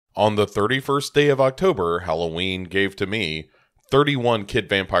On the 31st day of October, Halloween gave to me 31 kid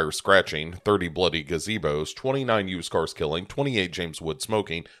vampires scratching, 30 bloody gazebos, 29 used cars killing, 28 James Wood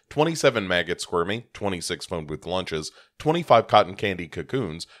smoking, 27 maggots squirming, 26 phone booth lunches, 25 cotton candy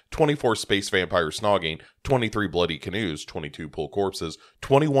cocoons, 24 space vampires snogging, 23 bloody canoes, 22 pool corpses,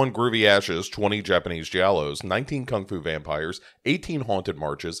 21 groovy ashes, 20 Japanese giallos, 19 kung fu vampires, 18 haunted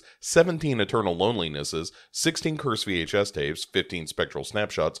marches, 17 eternal lonelinesses, 16 cursed VHS tapes, 15 spectral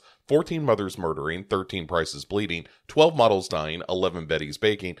snapshots, 14 mothers murdering, 13 prices bleeding, 12 models dying, 11 Bettys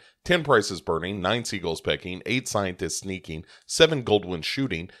baking, 10 prices burning, 9 seagulls pecking, 8 scientists sneaking, 7 Goldwyn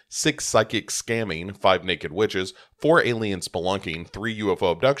shooting, 6 psychics scamming, 5 naked witches, 4 aliens spelunking, 3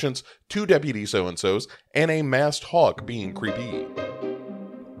 UFO abductions, 2 deputy so-and-sos, and a masked hawk being creepy.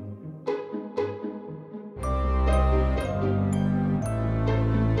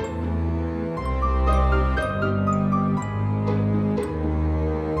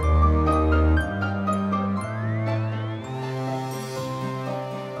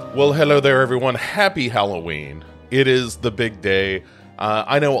 Well, hello there, everyone. Happy Halloween. It is the big day.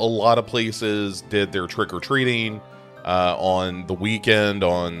 I know a lot of places did their trick-or-treating on the weekend,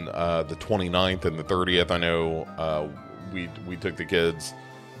 on the 29th and the 30th. I know we took the kids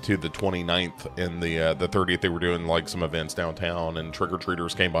to the 29th and the 30th. They were doing like some events downtown, and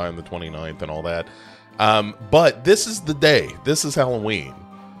trick-or-treaters came by on the 29th and all that. But this is the day. This is Halloween.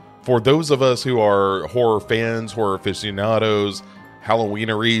 For those of us who are horror fans, horror aficionados,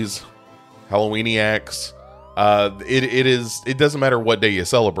 Halloweeneries, Halloweeniacs, it doesn't matter what day you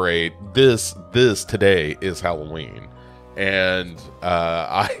celebrate. This today is Halloween, and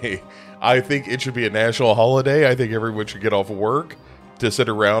I think it should be a national holiday. I think everyone should get off of work to sit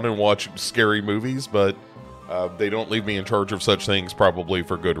around and watch scary movies, but they don't leave me in charge of such things, probably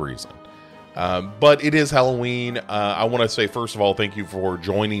for good reason. But it is Halloween. I want to say, first of all, thank you for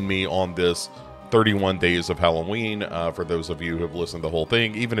joining me on this 31 days of Halloween. For those of you who have listened to the whole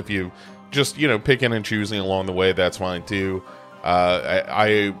thing, even if you just, picking and choosing along the way, that's fine too.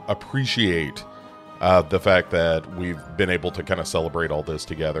 I appreciate the fact that we've been able to kind of celebrate all this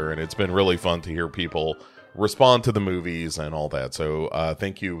together, and it's been really fun to hear people respond to the movies and all that. So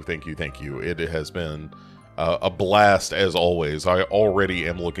thank you. It has been a blast as always. I already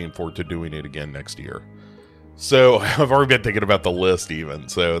am looking forward to doing it again next year. So I've already been thinking about the list even,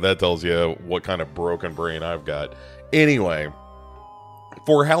 so that tells you what kind of broken brain I've got. Anyway,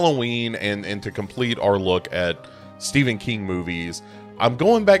 for Halloween and to complete our look at Stephen King movies, I'm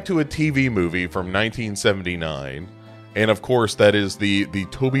going back to a TV movie from 1979, and of course that is the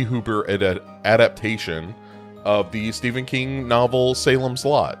Tobe Hooper adaptation of the Stephen King novel Salem's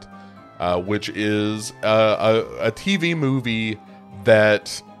Lot, which is a TV movie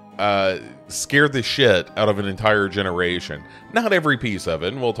that scared the shit out of an entire generation. Not every piece of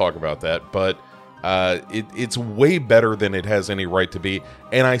it, and we'll talk about that, but it's way better than it has any right to be.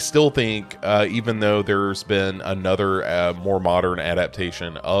 And I still think, even though there's been another more modern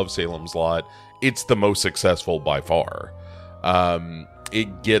adaptation of Salem's Lot, it's the most successful by far.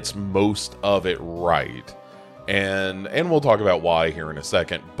 It gets most of it right. And we'll talk about why here in a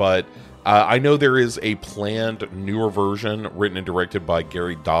second, but I know there is a planned newer version written and directed by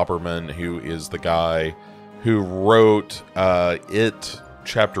Gary Dauberman, who is the guy who wrote It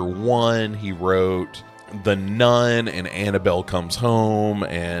Chapter 1. He wrote The Nun and Annabelle Comes Home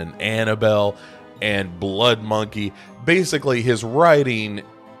and Annabelle and Blood Monkey. Basically, his writing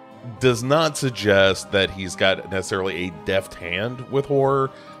does not suggest that he's got necessarily a deft hand with horror,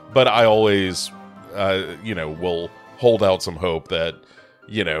 but I always, will hold out some hope that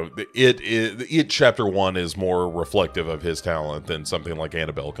it Chapter 1 is more reflective of his talent than something like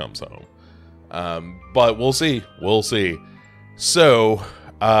Annabelle Comes Home. But we'll see. So,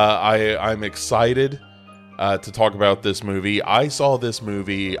 I'm excited to talk about this movie. I saw this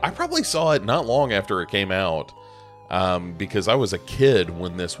movie, I probably saw it not long after it came out, because I was a kid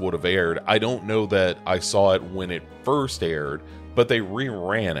when this would have aired. I don't know that I saw it when it first aired, but they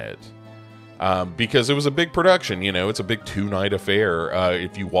reran it. Because it was a big production, it's a big 2-night affair.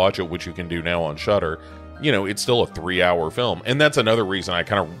 If you watch it, which you can do now on Shudder, it's still a 3-hour film. And that's another reason I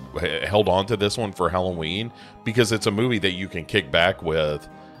kind of held on to this one for Halloween, because it's a movie that you can kick back with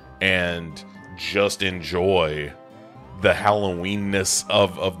and just enjoy the Halloweenness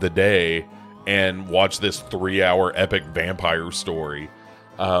of the day and watch this 3-hour epic vampire story,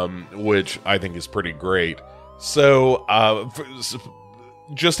 which I think is pretty great. So,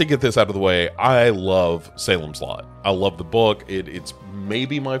 just to get this out of the way, I love Salem's Lot. I love the book. It's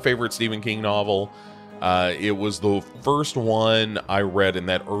maybe my favorite Stephen King novel. It was the first one I read in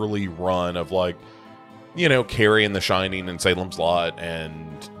that early run of Carrie and The Shining and Salem's Lot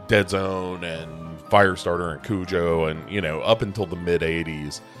and Dead Zone and Firestarter and Cujo and, up until the mid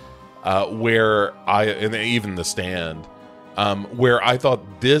 80s, and even The Stand, where I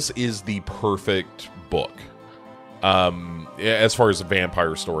thought this is the perfect book, as far as a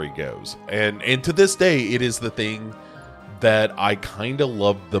vampire story goes. And to this day, it is the thing that I kind of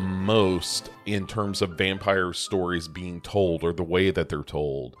love the most in terms of vampire stories being told, or the way that they're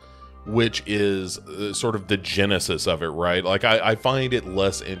told, which is sort of the genesis of it, right? Like, I find it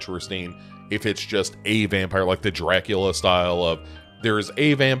less interesting if it's just a vampire, like the Dracula style of there's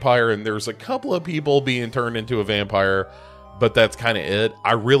a vampire and there's a couple of people being turned into a vampire, but that's kind of it.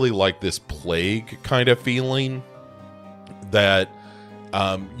 I really like this plague kind of feeling that,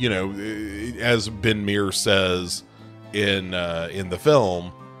 as Ben Mears says in the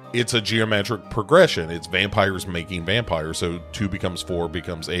film, it's a geometric progression. It's vampires making vampires. So 2 becomes 4,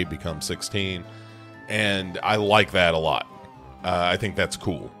 becomes 8, becomes 16. And I like that a lot. I think that's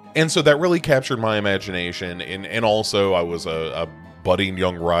cool. And so that really captured my imagination. And also I was a budding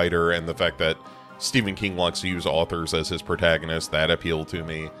young writer, and the fact that Stephen King likes to use authors as his protagonists, that appealed to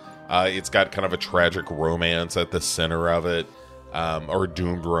me. It's got kind of a tragic romance at the center of it, or a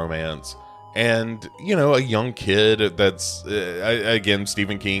doomed romance. And, a young kid that's, again,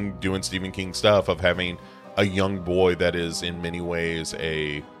 Stephen King doing Stephen King stuff, of having a young boy that is in many ways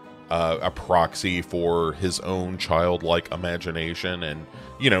a proxy for his own childlike imagination. And,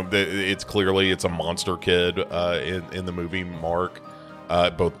 it's clearly, it's a monster kid in the movie Mark,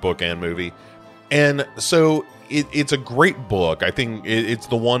 both book and movie. And so it's a great book. I think it's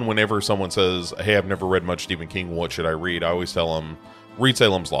the one, whenever someone says, hey, I've never read much Stephen King, what should I read? I always tell them, read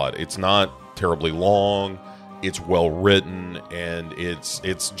Salem's Lot. It's not terribly long, it's well written, and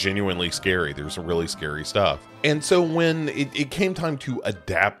it's genuinely scary. There's some really scary stuff. And so when it came time to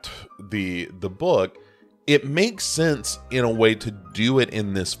adapt the book, it makes sense in a way to do it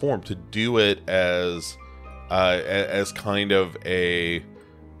in this form, to do it as kind of a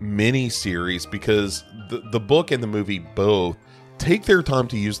mini series, because the book and the movie both take their time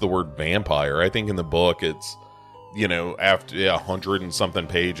to use the word vampire. I think in the book it's, after 100 and something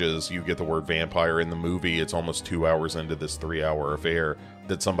pages, you get the word vampire. In the movie, it's almost 2 hours into this 3-hour affair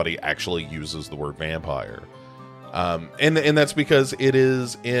that somebody actually uses the word vampire. And that's because it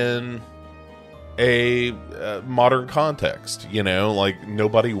is in a modern context, like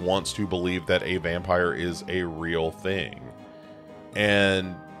nobody wants to believe that a vampire is a real thing.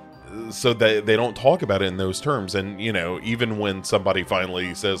 And so they don't talk about it in those terms. And, even when somebody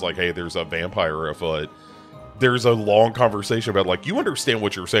finally says, like, hey, there's a vampire afoot, there's a long conversation about, like, you understand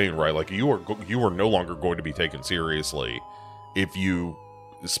what you're saying, right? Like, you are no longer going to be taken seriously if you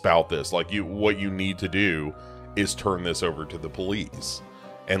spout this. Like, what you need to do is turn this over to the police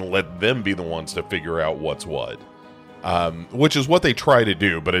and let them be the ones to figure out what's what. Which is what they try to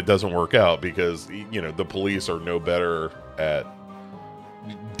do, but it doesn't work out because, the police are no better at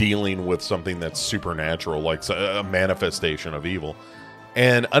dealing with something that's supernatural, like a manifestation of evil.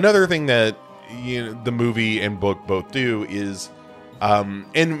 And another thing that the movie and book both do is,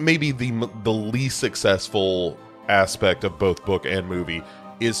 and maybe the least successful aspect of both book and movie,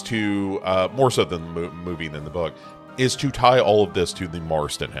 is to, more so than the movie than the book, is to tie all of this to the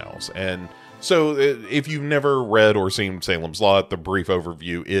Marston house. And so if you've never read or seen Salem's Lot, the brief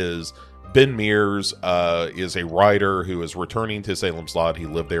overview is Ben Mears is a writer who is returning to Salem's Lot. He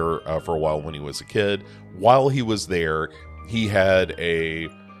lived there for a while when he was a kid. While he was there, he had a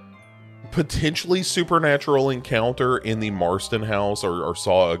potentially supernatural encounter in the Marston house, or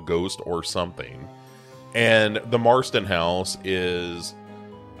saw a ghost or something. And the Marston house is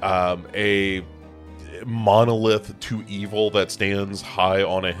a monolith to evil that stands high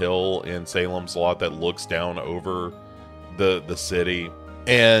on a hill in Salem's Lot that looks down over the city.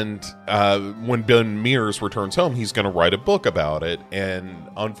 And when Ben Mears returns home, he's going to write a book about it. And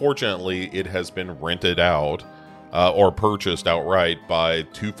unfortunately, it has been rented out or purchased outright by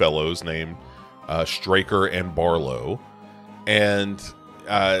 2 fellows named Straker and Barlow. And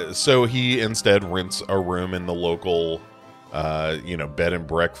so he instead rents a room in the local, bed and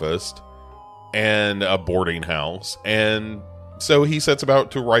breakfast and a boarding house. And so he sets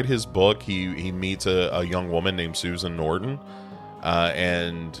about to write his book. He meets a young woman named Susan Norton,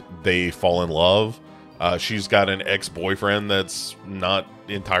 and they fall in love. She's got an ex-boyfriend that's not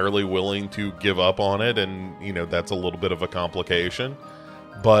entirely willing to give up on it, and that's a little bit of a complication.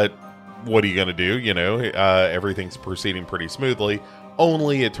 But what are you gonna do? Everything's proceeding pretty smoothly.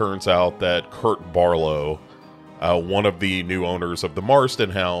 Only it turns out that Kurt Barlow, one of the new owners of the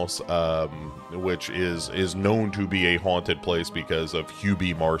Marston house, which is known to be a haunted place because of Hugh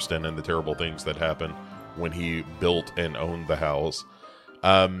B. Marston and the terrible things that happened when he built and owned the house.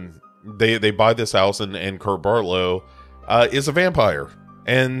 They buy this house, and Kurt Barlow is a vampire.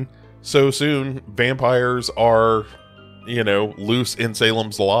 And so soon, vampires are, loose in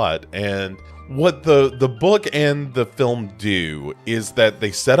Salem's Lot. And what the book and the film do is that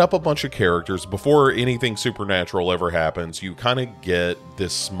they set up a bunch of characters. Before anything supernatural ever happens, you kind of get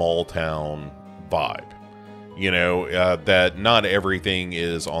this small town vibe. That not everything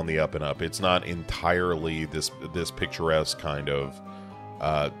is on the up and up. It's not entirely this picturesque kind of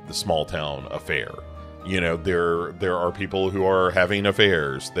the small town affair. There are people who are having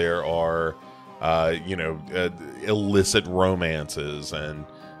affairs. There are illicit romances and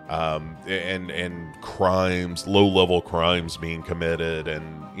crimes, low-level crimes being committed,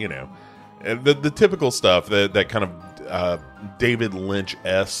 and the typical stuff that kind of David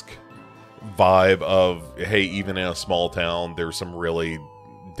Lynch-esque vibe of, hey, even in a small town, there's some really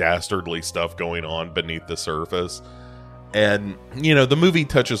dastardly stuff going on beneath the surface. And, the movie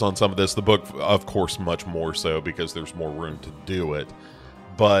touches on some of this. The book, of course, much more so, because there's more room to do it.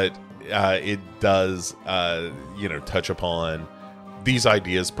 But it does, touch upon these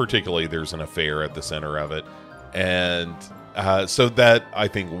ideas. Particularly, there's an affair at the center of it. And so that, I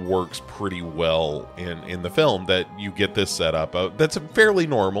think, works pretty well in the film, that you get this setup. That's fairly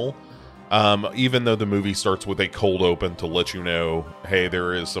normal. Even though the movie starts with a cold open to let you know, hey,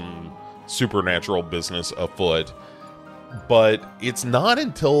 there is some supernatural business afoot. But it's not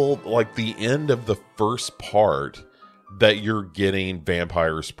until like the end of the first part that you're getting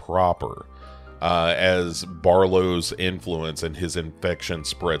vampires proper, as Barlow's influence and his infection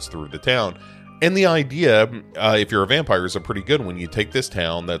spreads through the town. And the idea, if you're a vampire, is a pretty good one. You take this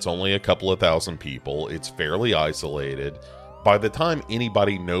town that's only a couple of thousand people. It's fairly isolated. By the time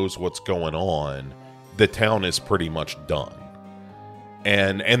anybody knows what's going on, the town is pretty much done.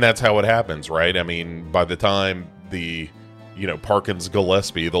 And that's how it happens, right? I mean, by the time the, Parkins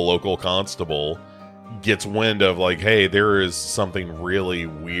Gillespie, the local constable, gets wind of like, hey, there is something really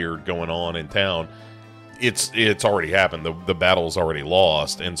weird going on in town, it's already happened. The battle's already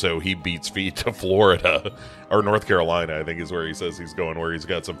lost. And so he beats feet to Florida, or North Carolina, I think is where he says he's going, where he's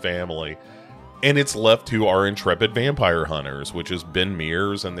got some family. And it's left to our intrepid vampire hunters, which is Ben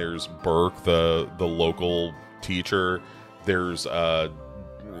Mears, and there's Burke, the local teacher. There's,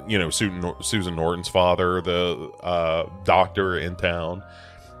 Susan Norton's father, the doctor in town.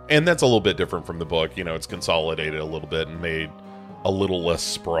 And that's a little bit different from the book. It's consolidated a little bit and made a little less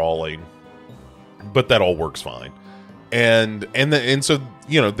sprawling. But that all works fine. And so,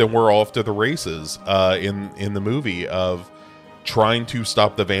 then we're off to the races in the movie of trying to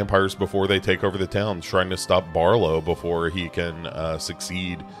stop the vampires before they take over the town, trying to stop Barlow before he can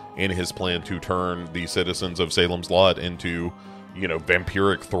succeed in his plan to turn the citizens of Salem's Lot into,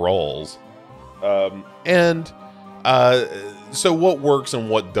 vampiric thralls. So what works and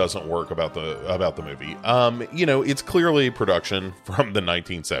what doesn't work about the movie? It's clearly a production from the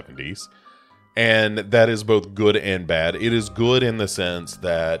 1970s, and that is both good and bad. It is good in the sense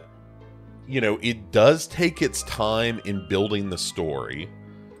that it does take its time in building the story.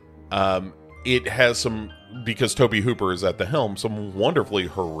 It has some, because Tobe Hooper is at the helm, some wonderfully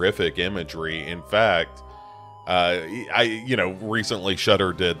horrific imagery. In fact, recently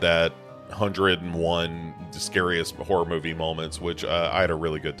Shudder did that 101 scariest horror movie moments, which I had a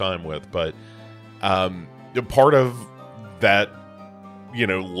really good time with. But part of that,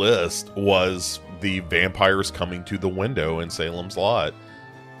 list was the vampires coming to the window in Salem's Lot.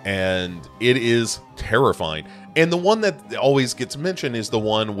 And it is terrifying. And the one that always gets mentioned is the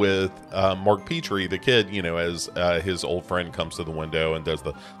one with Mark Petrie, the kid, as his old friend comes to the window and does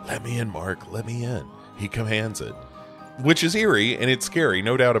the, "Let me in, Mark, let me in." He commands it, which is eerie and it's scary,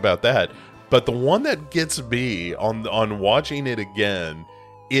 no doubt about that. But the one that gets me on watching it again,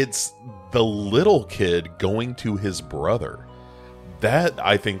 it's the little kid going to his brother. That,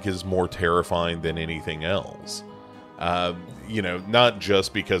 I think, is more terrifying than anything else. Not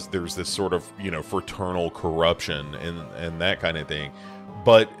just because there's this sort of, fraternal corruption and that kind of thing,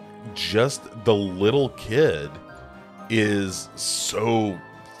 but just the little kid is so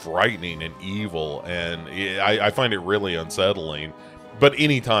frightening and evil, and I find it really unsettling. But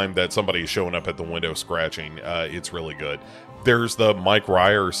anytime that somebody is showing up at the window scratching, it's really good. There's the Mike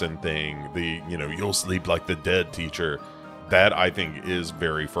Ryerson thing, the, "you'll sleep like the dead" teacher. That, I think, is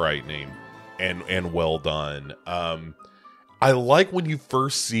very frightening and well done. I like when you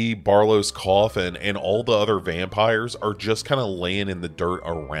first see Barlow's coffin and all the other vampires are just kind of laying in the dirt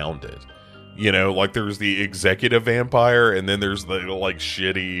around it. Like there's the executive vampire, and then there's the like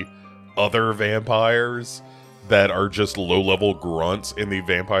shitty other vampires that are just low-level grunts in the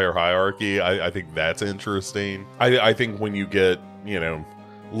vampire hierarchy. I think that's interesting. I think when you get,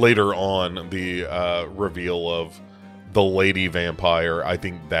 later on the reveal of the lady vampire, I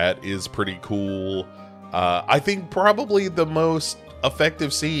think that is pretty cool. I think probably the most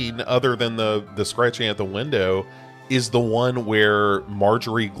effective scene, other than the scratching at the window, is the one where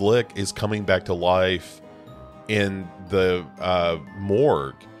Marjorie Glick is coming back to life in the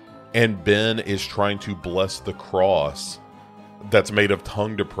morgue, and Ben is trying to bless the cross that's made of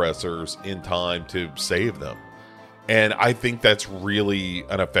tongue depressors in time to save them. And I think that's really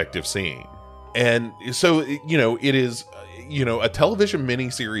an effective scene. And so, it is, a television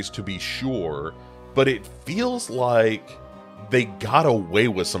miniseries to be sure, but it feels like they got away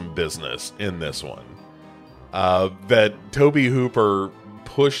with some business in this one. That Tobe Hooper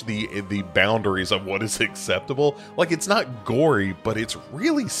pushed the boundaries of what is acceptable. Like, it's not gory, but it's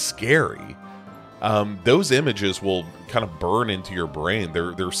really scary. Those images will kind of burn into your brain.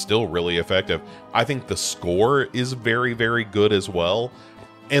 They're still really effective. I think the score is very, very good as well.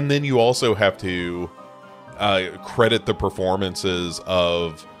 And then you also have to credit the performances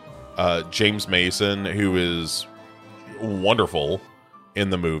of James Mason, who is wonderful in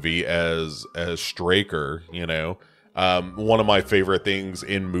the movie as Straker. One of my favorite things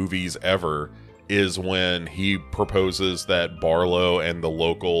in movies ever is when he proposes that Barlow and the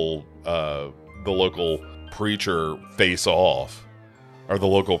local preacher face off, or the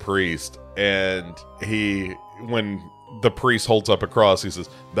local priest, and when the priest holds up a cross, he says,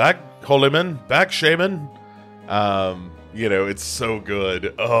 "Back, holy man, back, shaman." It's so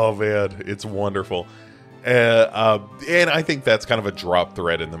good. Oh man, it's wonderful. And I think that's kind of a drop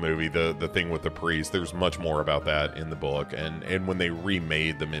thread in the movie, the thing with the priest. There's much more about that in the book, and when they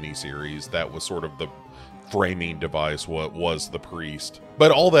remade the miniseries, that was sort of the framing device, what was the priest.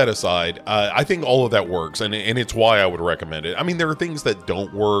 But all that aside, I think all of that works, and it's why I would recommend it. I mean, there are things that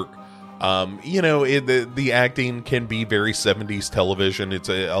don't work. The acting can be very 70s television. It's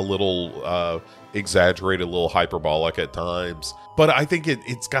a little exaggerated, a little hyperbolic at times. But I think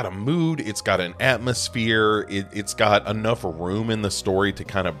it's got a mood, it's got an atmosphere, it's got enough room in the story to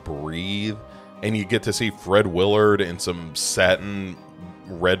kind of breathe. And you get to see Fred Willard in some satin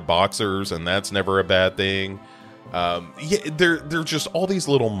red boxers, and that's never a bad thing. There's just all these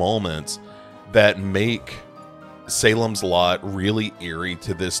little moments that make Salem's Lot really eerie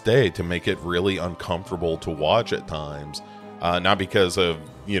to this day, to make it really uncomfortable to watch at times. Not because of,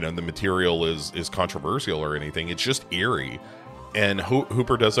 the material is controversial or anything. It's just eerie. And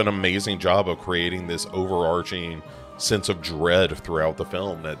Hooper does an amazing job of creating this overarching sense of dread throughout the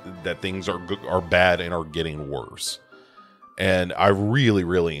film, that things are bad and are getting worse. And I really,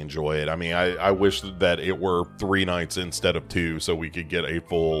 really enjoy it. I mean, I wish that it were 3 nights instead of 2, so we could get a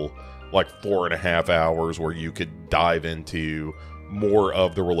full 4.5 hours where you could dive into more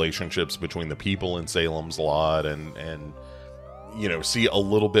of the relationships between the people in Salem's Lot and see a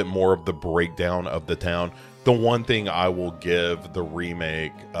little bit more of the breakdown of the town. The one thing I will give the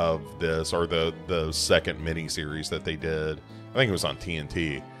remake of this, or the second miniseries that they did, I think it was on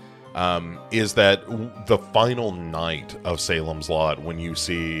TNT, is that the final night of Salem's Lot, when you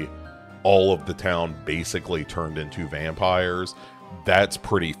see all of the town basically turned into vampires, that's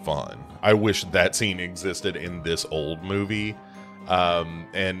pretty fun. I wish that scene existed in this old movie,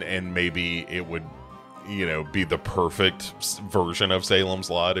 and maybe it would, be the perfect version of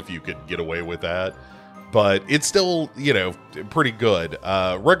Salem's Lot if you could get away with that. But it's still, pretty good.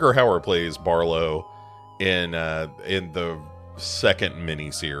 Rutger Hauer plays Barlow in the second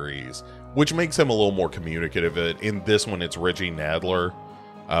miniseries, which makes him a little more communicative. In this one, it's Reggie Nadler,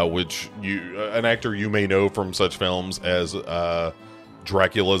 which an actor you may know from such films as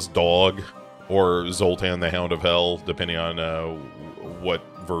Dracula's Dog or Zoltan the Hound of Hell, depending on what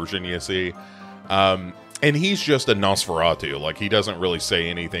version you see. And he's just a Nosferatu. He doesn't really say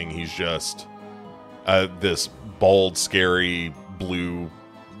anything. He's just this bald, scary, blue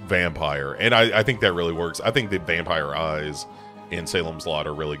vampire. And I think that really works. I think the vampire eyes in Salem's Lot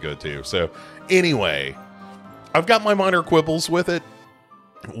are really good too. So anyway, I've got my minor quibbles with it.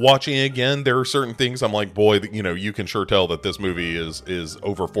 Watching it again, there are certain things I'm like, boy, you can sure tell that this movie is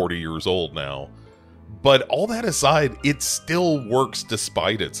over 40 years old now. But all that aside, it still works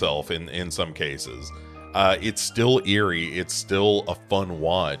despite itself in some cases. It's still eerie. It's still a fun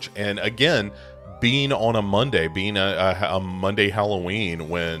watch. And again, being on a Monday, being a Monday Halloween,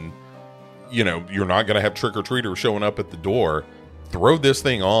 when, you're not going to have trick-or-treaters showing up at the door, throw this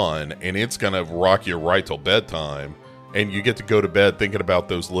thing on and it's going to rock you right till bedtime. And you get to go to bed thinking about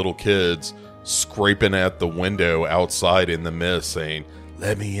those little kids scraping at the window outside in the mist saying,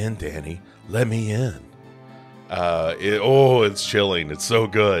 "Let me in, Danny, let me in." It's chilling. It's so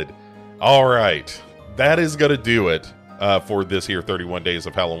good. All right. That is going to do it for this here 31 Days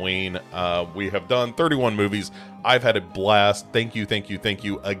of Halloween. We have done 31 movies. I've had a blast. Thank you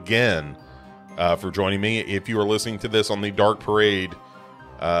again for joining me. If you are listening to this on the Dark Parade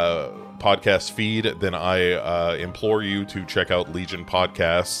podcast feed, then I implore you to check out Legion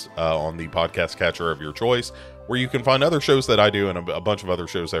Podcasts on the podcast catcher of your choice, where you can find other shows that I do and a bunch of other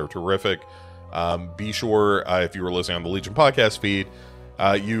shows that are terrific. Be sure, if you were listening on the Legion podcast feed,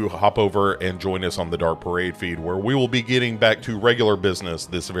 you hop over and join us on the Dark Parade feed, where we will be getting back to regular business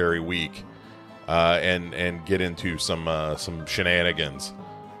this very week, and get into some shenanigans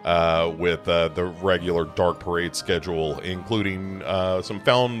with the regular Dark Parade schedule, including some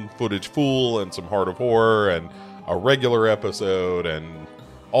found footage Fool and some Heart of Horror and a regular episode and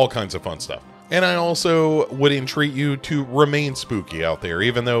all kinds of fun stuff. And I also would entreat you to remain spooky out there,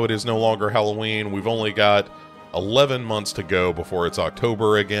 even though it is no longer Halloween. We've only got 11 months to go before it's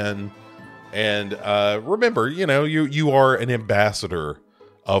October again. And remember, you are an ambassador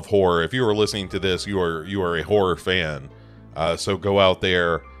of horror. If you are listening to this, you are a horror fan. So go out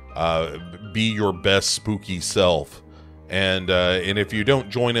there, be your best spooky self. And if you don't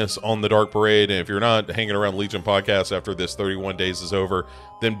join us on the Dark Parade, and if you're not hanging around Legion Podcast after this 31 days is over,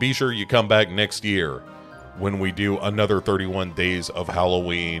 then be sure you come back next year when we do another 31 days of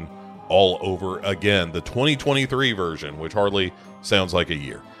Halloween all over again, the 2023 version, which hardly sounds like a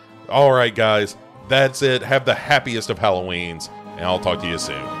year. All right, guys, that's it. Have the happiest of Halloweens, and I'll talk to you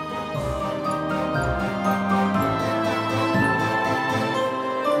soon.